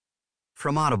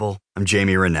From Audible, I'm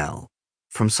Jamie Rennell.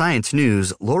 From Science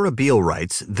News, Laura Beil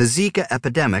writes, the Zika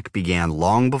epidemic began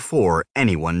long before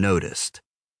anyone noticed.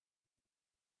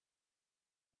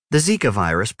 The Zika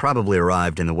virus probably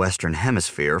arrived in the Western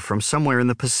Hemisphere from somewhere in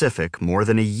the Pacific more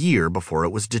than a year before it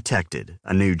was detected,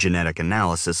 a new genetic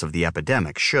analysis of the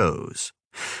epidemic shows.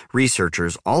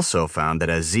 Researchers also found that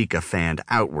as Zika fanned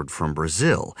outward from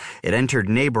Brazil, it entered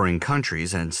neighboring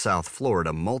countries and South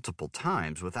Florida multiple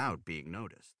times without being noticed.